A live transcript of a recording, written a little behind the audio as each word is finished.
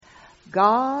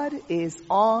God is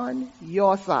on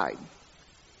your side.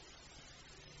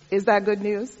 Is that good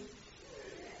news?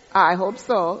 I hope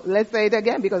so. Let's say it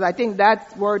again because I think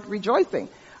that's worth rejoicing.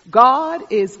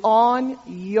 God is on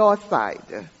your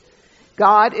side.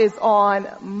 God is on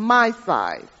my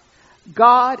side.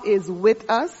 God is with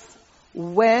us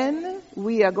when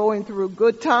we are going through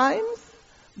good times.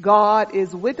 God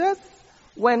is with us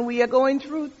when we are going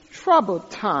through troubled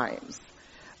times.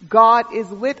 God is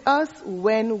with us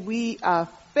when we are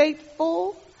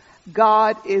faithful.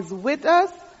 God is with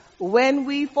us when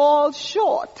we fall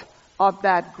short of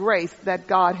that grace that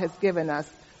God has given us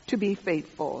to be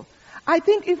faithful. I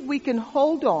think if we can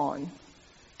hold on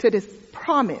to this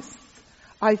promise,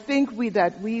 I think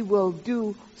that we will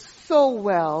do so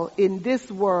well in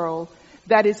this world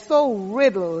that is so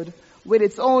riddled with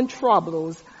its own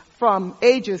troubles from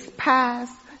ages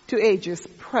past to ages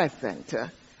present.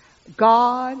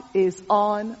 God is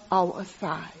on our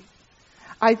side.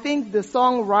 I think the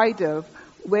songwriter,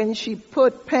 when she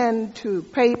put pen to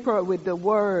paper with the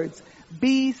words,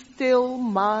 "Be still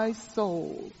my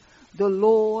soul, the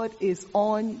Lord is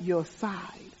on your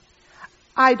side."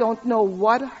 I don't know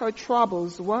what her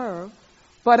troubles were,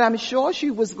 but I'm sure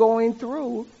she was going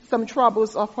through some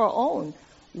troubles of her own.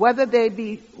 Whether they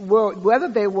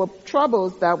were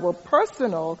troubles that were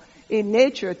personal in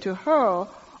nature to her,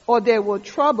 or there were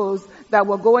troubles that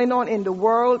were going on in the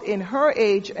world in her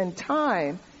age and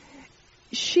time,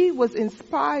 she was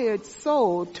inspired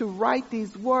so to write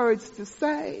these words to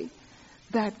say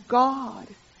that God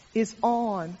is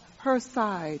on her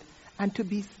side and to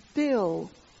be still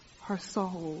her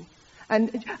soul.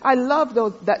 And I love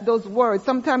those words.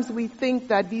 Sometimes we think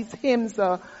that these hymns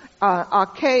are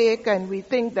archaic and we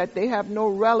think that they have no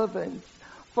relevance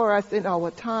for us in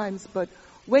our times. But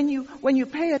when you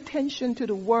pay attention to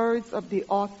the words of the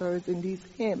authors in these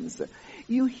hymns,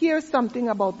 you hear something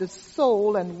about the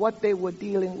soul and what they were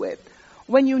dealing with.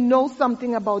 When you know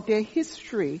something about their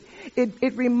history,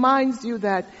 it reminds you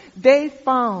that they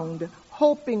found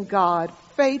hope in God,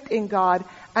 faith in God,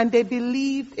 and they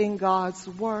believed in God's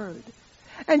word.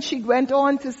 And she went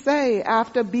on to say,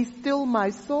 after "Be still my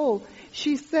soul,"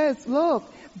 she says, look,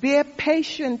 bear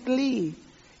patiently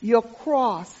your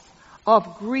cross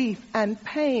of grief and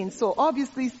pain. So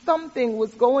obviously something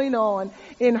was going on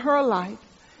in her life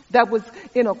that was,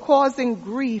 causing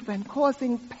grief and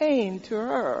causing pain to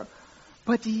her.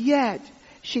 But yet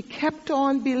she kept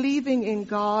on believing in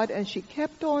God, and she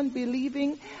kept on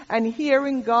believing and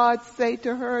hearing God say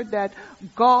to her that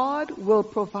God will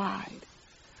provide.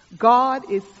 God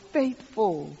is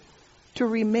faithful to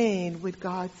remain with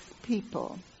God's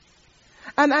people.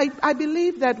 And I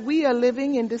believe that we are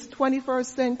living in this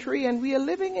 21st century, and we are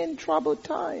living in troubled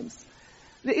times.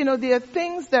 There are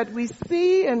things that we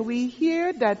see and we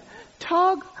hear that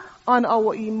tug on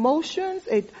our emotions,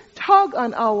 they tug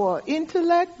on our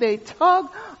intellect, they tug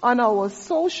on our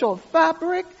social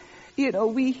fabric.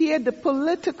 We hear the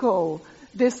political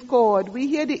discord, we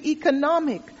hear the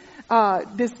economic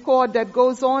discord that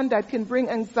goes on that can bring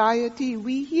anxiety.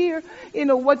 We hear,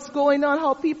 what's going on,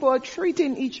 how people are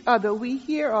treating each other. We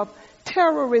hear of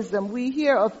terrorism. We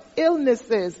hear of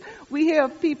illnesses. We hear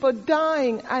of people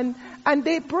dying, and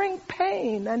they bring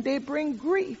pain and they bring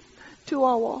grief to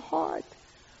our heart.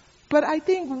 But I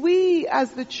think we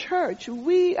as the church,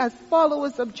 we as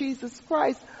followers of Jesus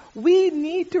Christ, we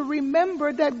need to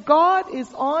remember that God is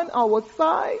on our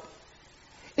side.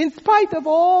 In spite of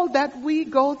all that we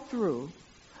go through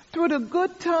the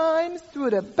good times, through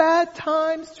the bad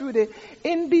times, through the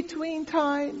in-between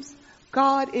times,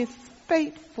 God is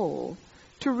faithful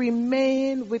to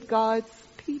remain with God's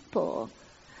people.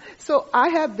 So I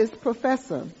have this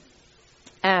professor,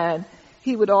 and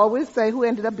he would always say, who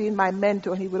ended up being my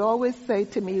mentor, he would always say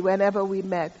to me whenever we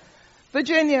met,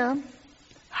 "Virginia,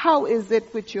 how is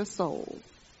it with your soul?"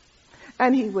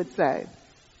 And he would say,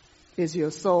 "Is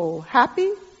your soul happy?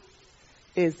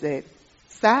 Is it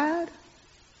sad?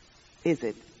 Is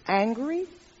it angry?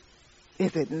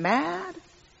 Is it mad?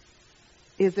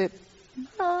 Is it,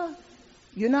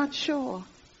 you're not sure?"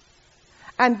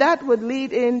 And that would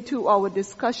lead into our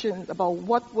discussions about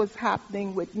what was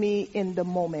happening with me in the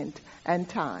moment and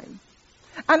time.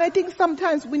 And I think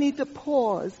sometimes we need to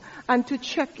pause and to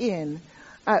check in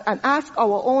and ask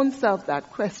our own self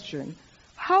that question.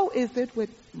 How is it with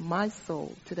my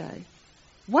soul today?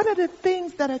 What are the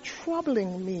things that are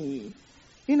troubling me?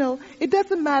 It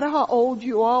doesn't matter how old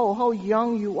you are or how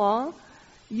young you are.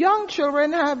 Young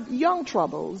children have young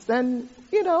troubles, and,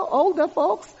 older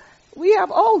folks, we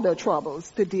have older troubles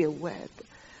to deal with.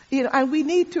 And we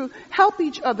need to help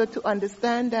each other to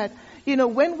understand that,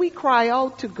 when we cry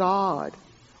out to God,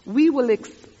 we will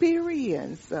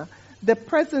experience the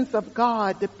presence of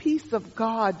God, the peace of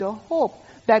God, the hope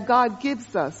that God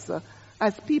gives us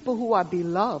as people who are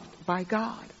beloved by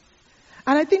God.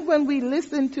 And I think when we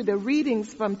listen to the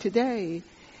readings from today,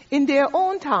 in their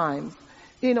own times,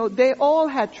 they all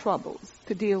had troubles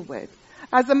to deal with.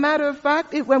 As a matter of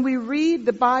fact, when we read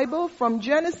the Bible from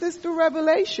Genesis to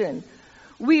Revelation,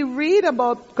 we read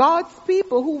about God's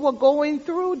people who were going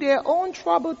through their own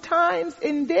troubled times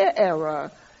in their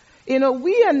era.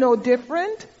 We are no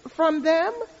different from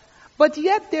them, but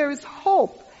yet there is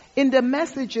hope in the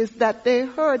messages that they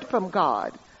heard from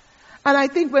God. And I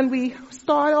think when we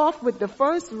start off with the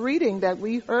first reading that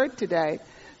we heard today,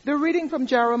 the reading from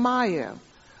Jeremiah,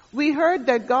 we heard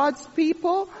that God's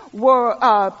people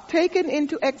were taken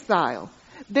into exile.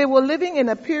 They were living in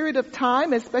a period of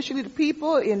time, especially the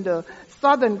people in the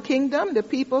southern kingdom, the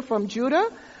people from Judah.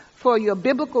 For your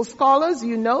biblical scholars,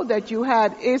 you know that you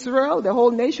had Israel, the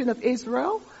whole nation of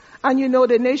Israel, and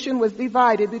the nation was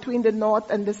divided between the north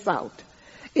and the south.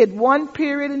 At one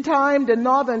period in time, the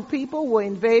northern people were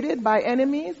invaded by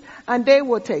enemies and they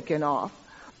were taken off.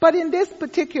 But in this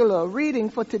particular reading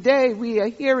for today, we are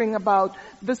hearing about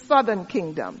the southern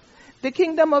kingdom, the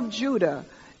kingdom of Judah,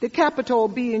 the capital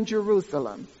being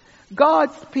Jerusalem.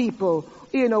 God's people,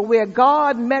 where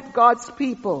God met God's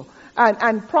people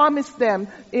and promised them,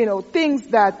 things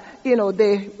that,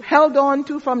 they held on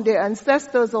to from their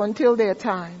ancestors until their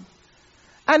time.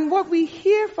 And what we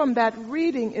hear from that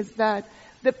reading is that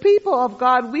the people of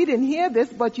God, we didn't hear this,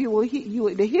 but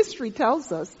the history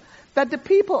tells us that the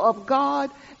people of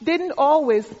God didn't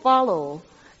always follow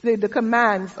the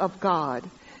commands of God.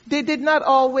 They did not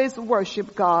always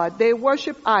worship God. They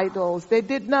worshiped idols.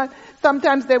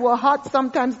 Sometimes they were hot,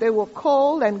 sometimes they were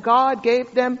cold, and God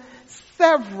gave them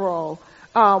several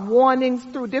warnings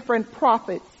through different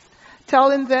prophets,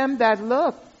 telling them that,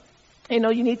 look,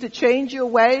 you need to change your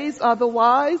ways,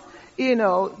 otherwise,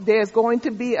 there's going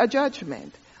to be a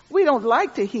judgment. We don't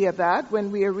like to hear that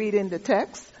when we are reading the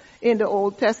text in the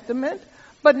Old Testament,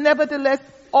 but nevertheless,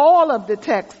 all of the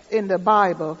texts in the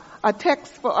Bible are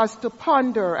texts for us to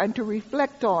ponder and to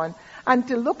reflect on and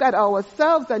to look at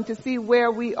ourselves and to see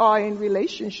where we are in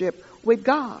relationship with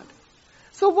God.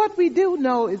 So what we do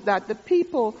know is that the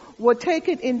people were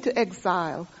taken into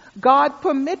exile. God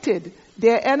permitted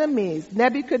their enemies,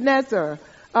 Nebuchadnezzar,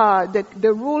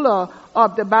 the ruler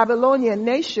of the Babylonian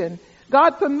nation,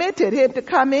 God permitted him to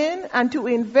come in and to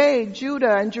invade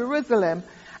Judah and Jerusalem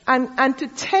and to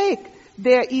take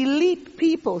their elite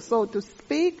people, so to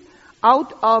speak,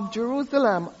 out of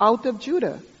Jerusalem, out of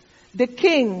Judah. The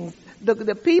kings,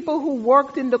 the people who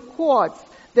worked in the courts,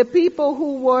 the people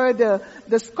who were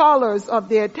the scholars of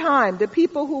their time, the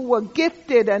people who were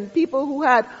gifted and people who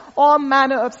had all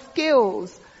manner of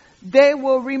skills, they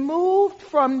were removed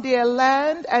from their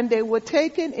land and they were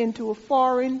taken into a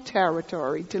foreign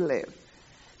territory to live.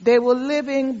 They were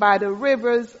living by the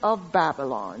rivers of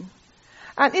Babylon.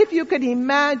 And if you could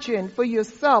imagine for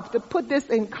yourself, to put this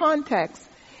in context,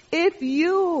 if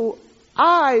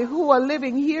I, who are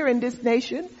living here in this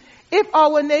nation, if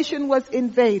our nation was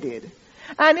invaded,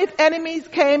 and if enemies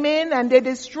came in and they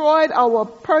destroyed our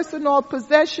personal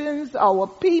possessions, our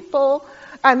people,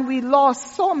 and we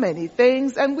lost so many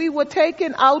things, and we were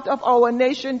taken out of our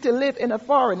nation to live in a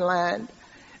foreign land,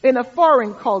 in a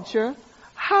foreign culture,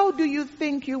 how do you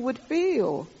think you would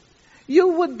feel? You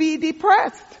would be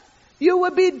depressed. You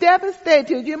would be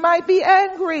devastated. You might be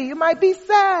angry. You might be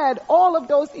sad. All of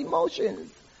those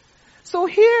emotions. So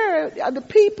here are the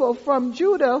people from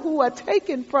Judah who are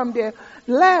taken from their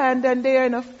land and they're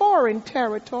in a foreign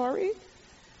territory.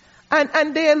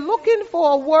 And they're looking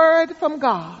for a word from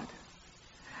God.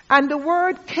 And the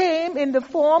word came in the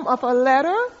form of a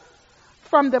letter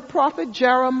from the prophet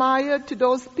Jeremiah to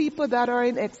those people that are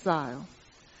in exile.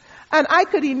 And I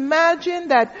could imagine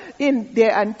that in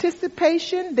their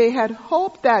anticipation, they had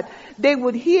hoped that they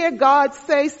would hear God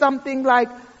say something like,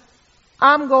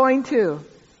 I'm going to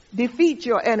defeat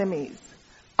your enemies.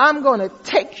 I'm going to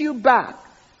take you back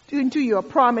into your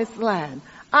promised land.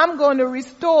 I'm going to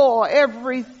restore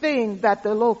everything that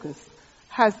the locust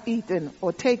has eaten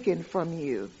or taken from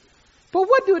you. But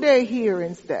what do they hear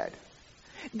instead?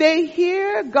 They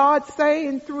hear God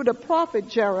saying through the prophet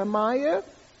Jeremiah,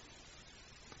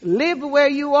 live where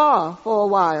you are for a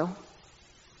while.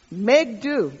 Make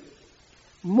do.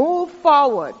 Move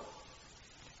forward.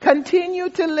 Continue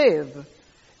to live.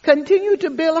 Continue to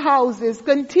build houses.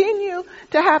 Continue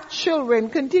to have children.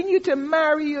 Continue to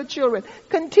marry your children.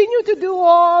 Continue to do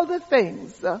all the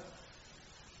things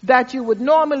that you would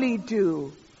normally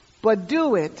do, but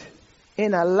do it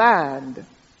in a land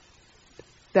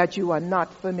that you are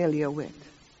not familiar with.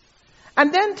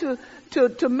 And then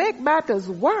to make matters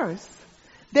worse,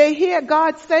 they hear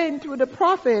God saying through the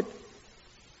prophet,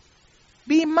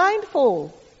 be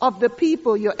mindful of the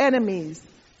people, your enemies,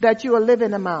 that you are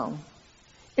living among.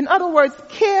 In other words,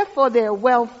 care for their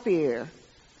welfare.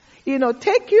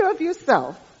 Take care of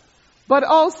yourself, but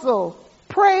also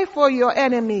pray for your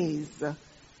enemies.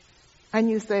 And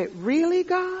you say, really,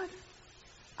 God?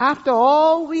 After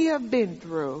all we have been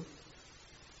through,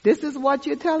 this is what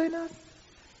you're telling us?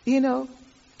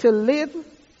 To live,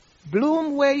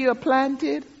 bloom where you're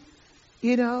planted,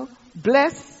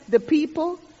 bless the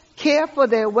people, care for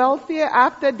their welfare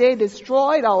after they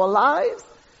destroyed our lives.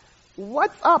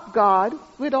 What's up, God,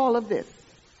 with all of this?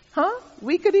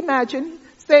 We could imagine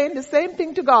saying the same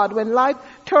thing to God when life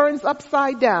turns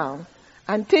upside down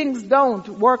and things don't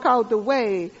work out the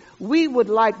way we would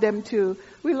like them to.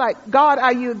 We're like, God,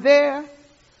 are you there?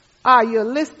 Are you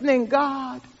listening,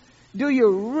 God? Do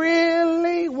you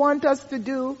really want us to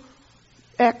do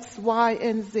X, Y,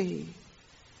 and Z?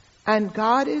 And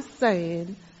God is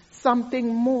saying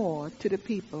something more to the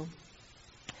people.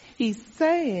 He's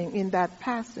saying in that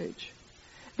passage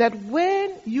that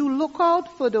when you look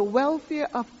out for the welfare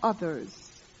of others,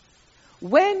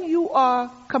 when you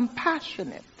are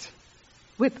compassionate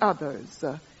with others,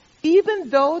 even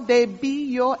though they be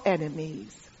your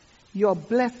enemies, your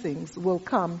blessings will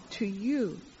come to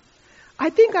you. I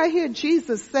think I hear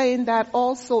Jesus saying that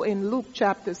also in Luke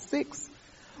chapter 6,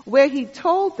 where he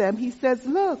told them, he says,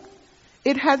 look,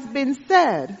 it has been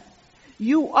said,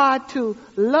 you are to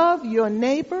love your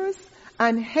neighbors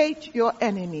and hate your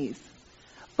enemies.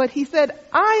 But he said,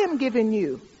 I am giving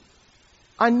you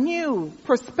a new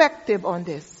perspective on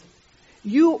this.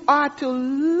 You are to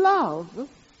love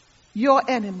your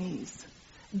enemies.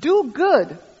 Do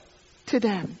good to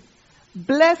them.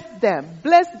 Bless them.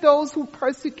 Bless those who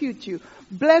persecute you.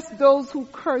 Bless those who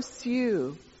curse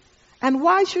you. And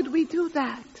why should we do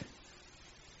that?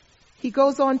 He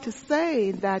goes on to say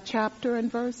in that chapter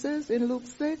and verses in Luke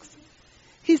 6,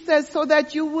 he says, so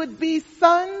that you would be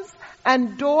sons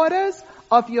and daughters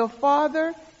of your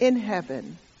Father in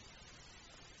heaven.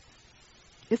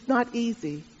 It's not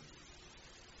easy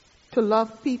to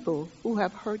love people who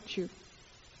have hurt you.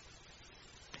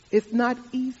 It's not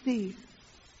easy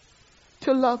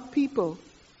to love people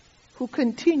who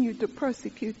continue to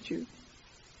persecute you.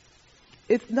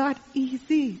 It's not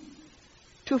easy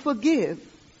to forgive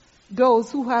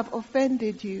those who have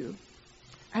offended you.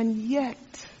 And yet,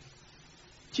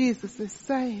 Jesus is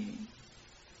saying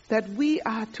that we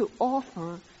are to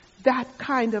offer that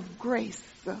kind of grace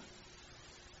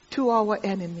to our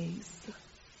enemies.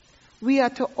 We are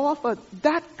to offer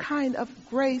that kind of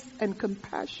grace and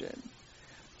compassion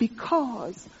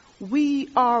because we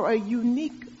are a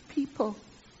unique people.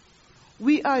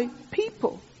 We are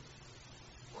people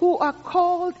who are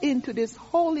called into this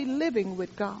holy living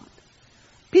with God.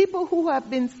 People who have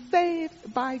been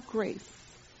saved by grace.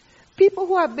 People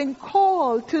who have been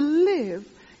called to live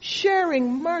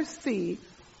sharing mercy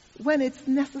when it's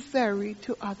necessary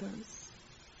to others.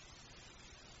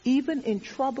 Even in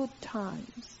troubled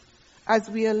times, as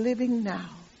we are living now,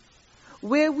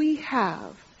 where we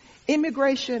have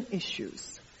immigration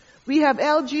issues, we have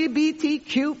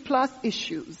LGBTQ plus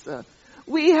issues,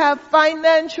 we have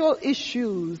financial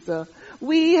issues,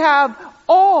 we have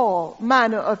all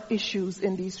manner of issues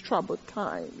in these troubled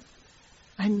times.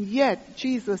 And yet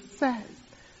Jesus says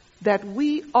that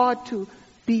we are to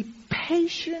be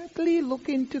patiently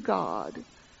looking to God,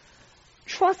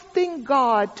 trusting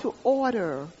God to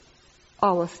order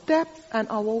our steps and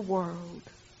our world,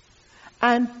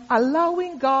 and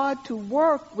allowing God to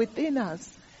work within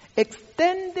us,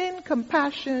 extending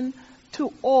compassion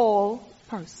to all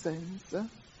persons.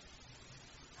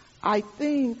 I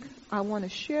think I want to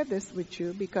share this with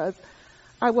you because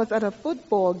I was at a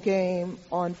football game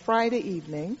on Friday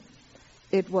evening.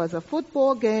 It was a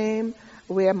football game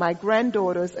where my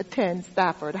granddaughters attend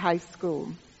Stafford High School.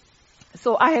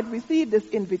 So I had received this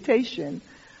invitation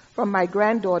from my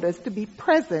granddaughters to be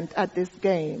present at this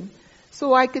game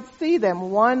so I could see them.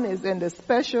 One is in the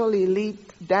special elite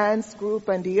dance group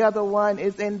and the other one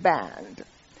is in band.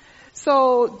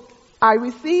 So I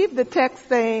received the text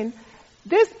saying,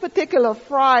 this particular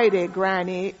Friday,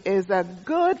 Granny, is a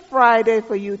good Friday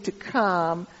for you to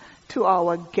come to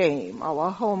our game,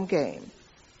 our home game.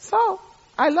 So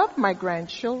I love my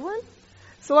grandchildren.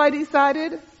 So I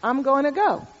decided I'm going to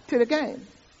go to the game.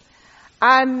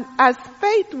 And as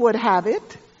fate would have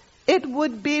it, it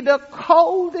would be the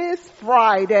coldest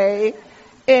Friday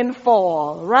in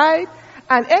fall, right?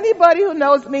 And anybody who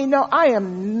knows me know I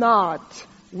am not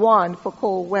one for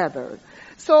cold weather.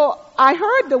 So I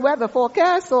heard the weather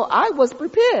forecast, so I was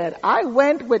prepared. I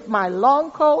went with my long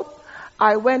coat.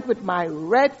 I went with my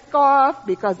red scarf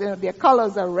because their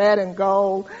colors are red and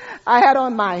gold. I had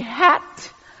on my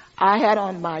hat. I had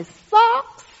on my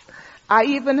socks. I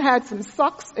even had some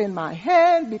socks in my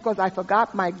hand because I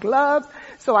forgot my gloves.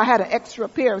 So I had an extra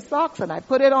pair of socks and I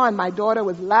put it on. My daughter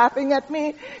was laughing at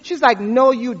me. She's like,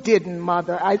 "No, you didn't,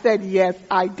 Mother." I said, "Yes,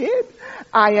 I did.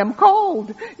 I am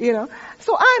cold,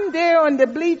 So I'm there on the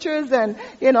bleachers and,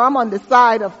 I'm on the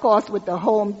side, of course, with the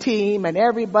home team and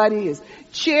everybody is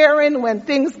cheering when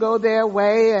things go their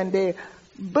way and they're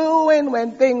booing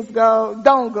when things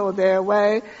don't go their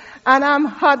way. And I'm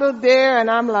huddled there and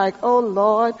I'm like, "Oh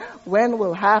Lord, when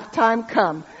will halftime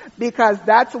come?" Because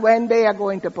that's when they are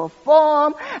going to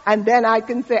perform and then I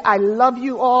can say, "I love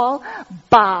you all,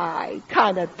 bye,"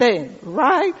 kind of thing,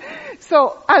 right?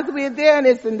 So as we're there and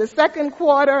it's in the second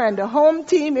quarter and the home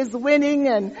team is winning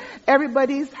and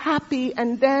everybody's happy,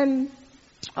 and then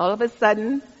all of a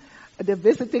sudden the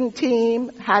visiting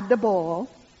team had the ball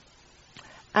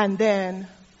and then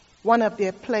one of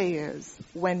their players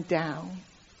went down.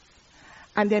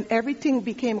 And then everything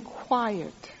became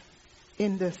quiet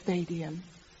in the stadium.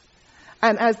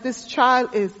 And as this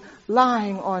child is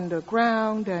lying on the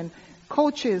ground and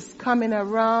coaches coming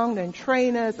around and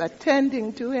trainers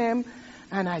attending to him,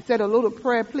 and I said a little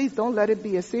prayer, "Please don't let it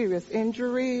be a serious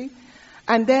injury."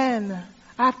 And then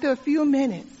after a few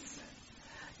minutes,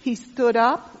 he stood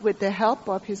up with the help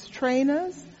of his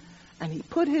trainers and he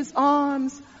put his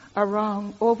arms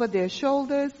around over their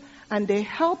shoulders and they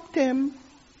helped him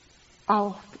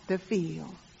off the field.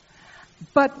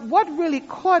 But what really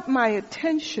caught my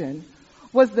attention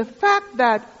was the fact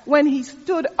that when he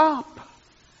stood up,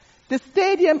 the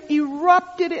stadium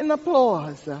erupted in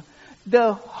applause.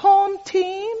 The home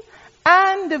team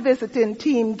and the visiting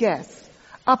team guests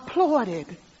applauded.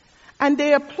 And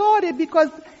they applauded because,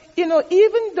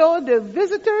 even though the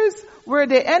visitors were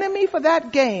the enemy for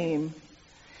that game,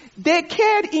 they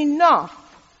cared enough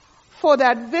for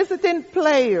that visiting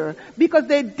player because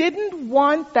they didn't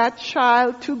want that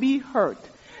child to be hurt.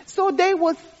 So they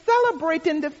were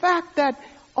celebrating the fact that,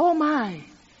 oh my,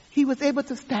 he was able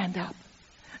to stand up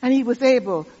and he was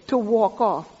able to walk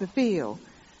off the field.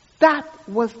 That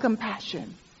was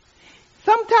compassion.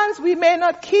 Sometimes we may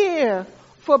not care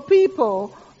for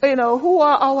people, who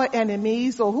are our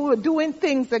enemies or who are doing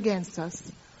things against us.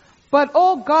 But,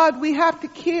 oh God, we have to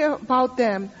care about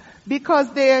them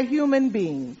because they are human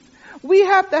beings. We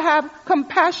have to have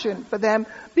compassion for them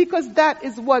because that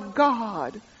is what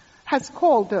God has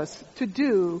called us to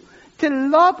do, to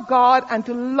love God and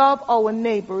to love our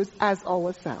neighbors as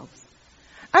ourselves.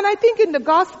 And I think in the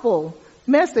gospel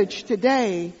message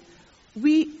today,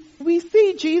 we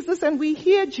see Jesus and we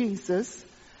hear Jesus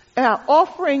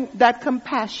offering that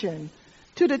compassion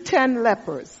to the 10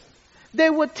 lepers.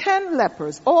 There were 10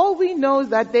 lepers. All we know is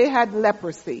that they had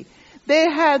leprosy. They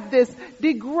had this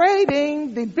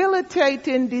degrading,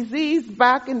 debilitating disease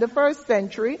back in the first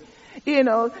century,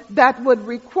 that would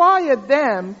require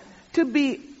them to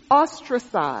be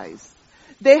ostracized.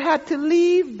 They had to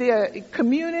leave their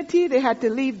community. They had to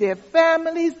leave their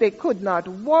families. They could not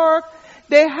work.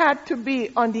 They had to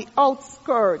be on the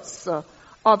outskirts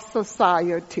of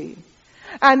society.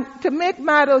 And to make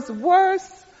matters worse,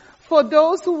 for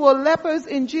those who were lepers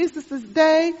in Jesus'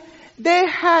 day, they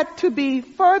had to be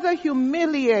further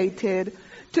humiliated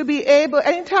to be able,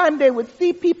 anytime they would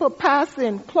see people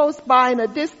passing close by in a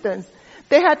distance,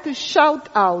 they had to shout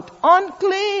out,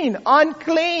 "Unclean,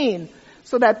 unclean,"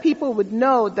 so that people would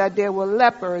know that there were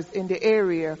lepers in the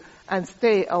area and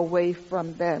stay away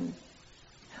from them.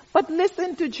 But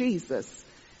listen to Jesus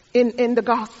in the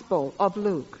Gospel of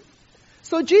Luke.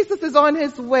 So Jesus is on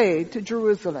his way to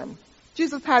Jerusalem.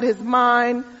 Jesus had his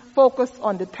mind focused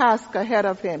on the task ahead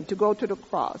of him to go to the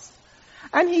cross.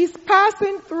 And he's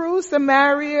passing through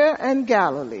Samaria and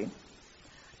Galilee.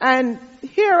 And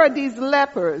here are these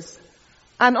lepers.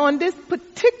 And on this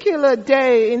particular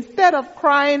day, instead of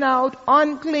crying out,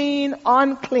 "Unclean,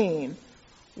 unclean,"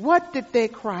 what did they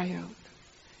cry out?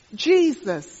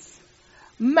 "Jesus,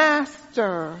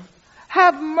 Master,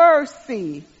 have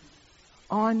mercy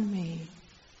on me."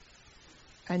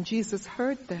 And Jesus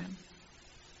heard them.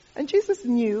 And Jesus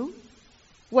knew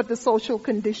what the social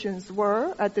conditions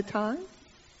were at the time.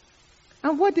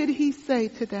 And what did he say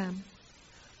to them?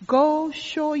 "Go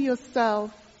show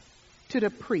yourself to the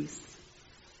priests."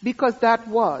 Because that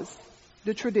was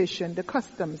the tradition, the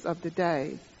customs of the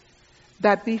day.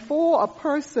 That before a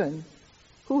person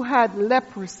who had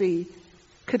leprosy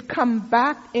could come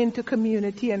back into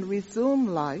community and resume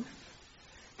life,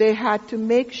 they had to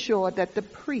make sure that the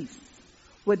priests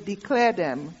would declare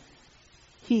them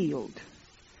healed.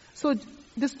 So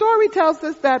the story tells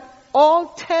us that all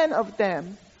 10 of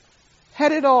them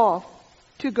headed off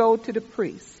to go to the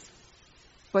priest.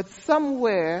 But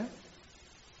somewhere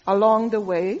along the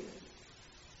way,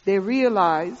 they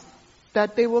realized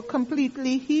that they were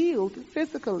completely healed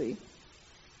physically.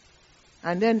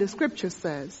 And then the scripture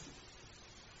says,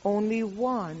 only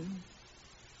one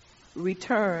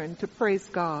returned to praise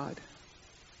God.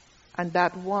 And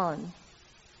that one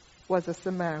was a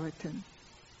Samaritan.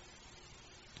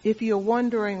 If you're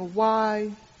wondering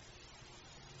why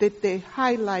did they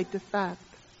highlight the fact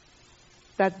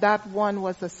that that one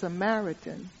was a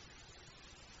Samaritan,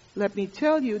 let me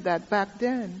tell you that back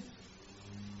then,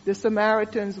 the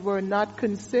Samaritans were not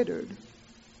considered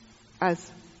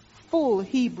as full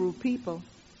Hebrew people.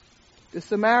 The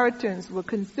Samaritans were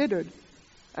considered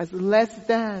as less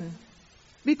than,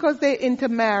 because they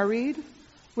intermarried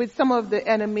with some of the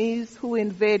enemies who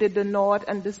invaded the north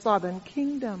and the southern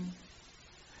kingdom.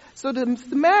 So the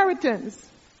Samaritans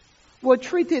were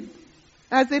treated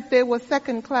as if they were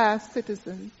second-class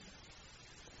citizens.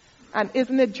 And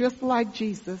isn't it just like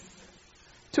Jesus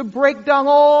to break down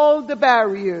all the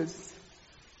barriers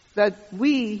that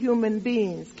we human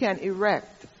beings can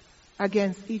erect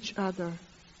against each other?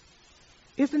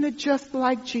 Isn't it just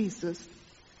like Jesus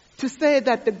to say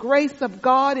that the grace of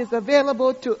God is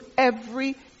available to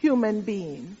every human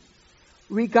being,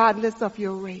 regardless of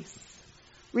your race,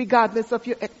 regardless of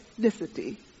your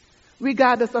ethnicity,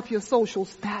 regardless of your social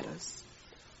status,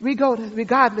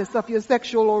 regardless of your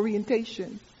sexual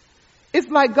orientation? It's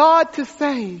like God to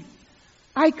say,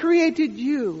 I created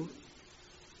you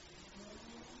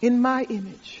in my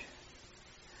image.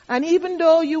 And even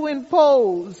though you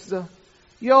impose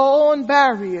your own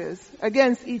barriers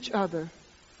against each other,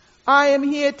 I am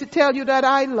here to tell you that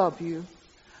I love you.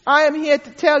 I am here to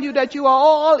tell you that you are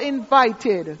all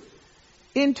invited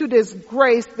into this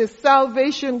grace, this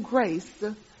salvation grace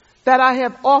that I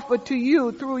have offered to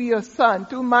you through your Son,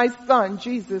 through my Son,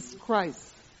 Jesus Christ.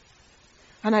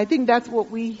 And I think that's what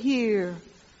we hear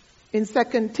in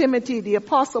 2 Timothy, the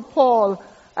Apostle Paul,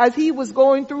 as he was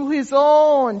going through his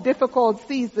own difficult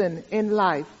season in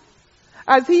life,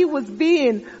 as he was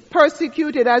being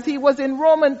persecuted, as he was in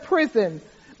Roman prison,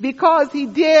 because he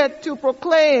dared to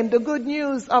proclaim the good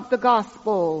news of the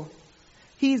gospel.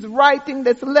 He's writing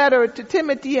this letter to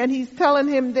Timothy and he's telling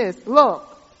him this, look,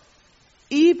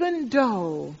 even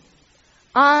though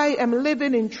I am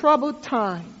living in troubled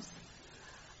times,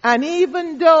 and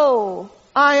even though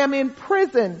I am in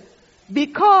prison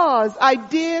because I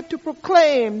dared to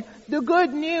proclaim the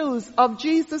good news of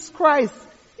Jesus Christ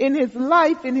in his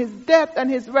life, in his death, and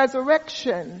his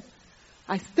resurrection,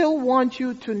 I still want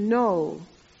you to know,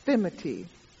 Timothy,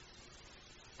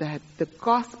 that the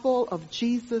gospel of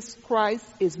Jesus Christ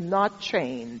is not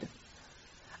chained.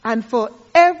 And for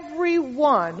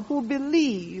everyone who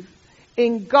believes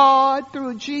in God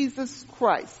through Jesus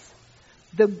Christ,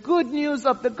 the good news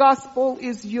of the gospel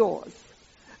is yours.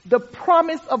 The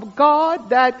promise of God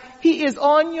that he is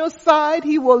on your side,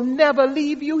 he will never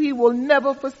leave you, he will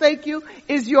never forsake you,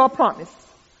 is your promise.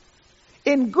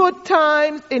 In good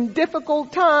times, in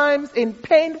difficult times, in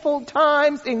painful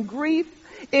times, in grief,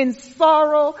 in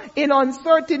sorrow, in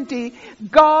uncertainty,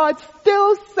 God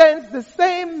still sends the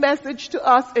same message to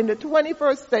us in the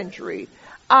 21st century.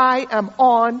 I am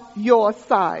on your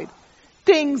side.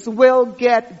 Things will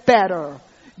get better.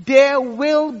 There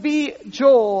will be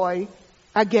joy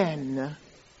again.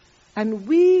 And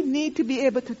we need to be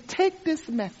able to take this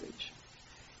message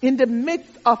in the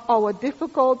midst of our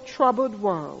difficult, troubled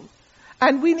world.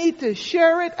 And we need to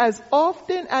share it as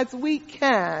often as we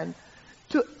can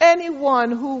to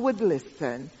anyone who would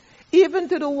listen, even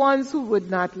to the ones who would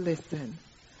not listen.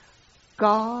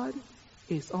 God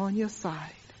is on your side.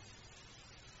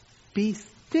 Be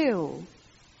still,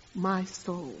 my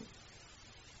soul.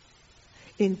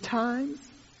 In times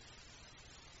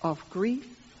of grief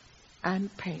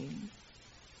and pain,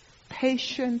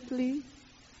 patiently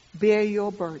bear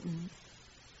your burdens,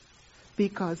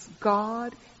 because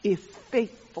God is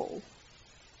faithful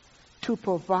to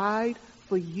provide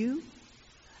for you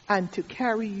and to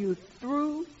carry you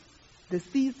through the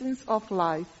seasons of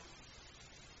life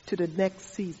to the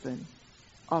next season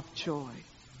of joy.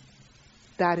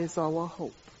 That is our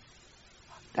hope.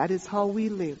 That is how we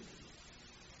live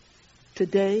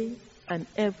today and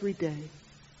every day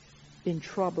in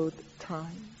troubled times.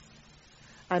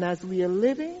 And as we are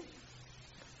living,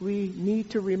 we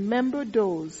need to remember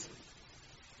those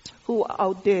who are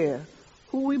out there,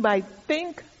 who we might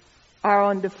think are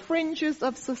on the fringes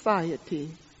of society,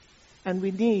 and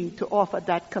we need to offer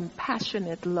that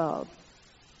compassionate love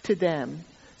to them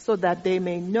so that they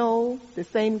may know the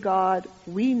same God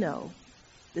we know,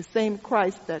 the same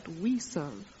Christ that we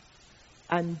serve,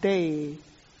 and they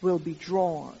will be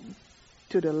drawn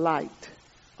to the light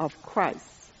of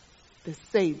Christ, the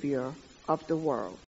Savior of the world.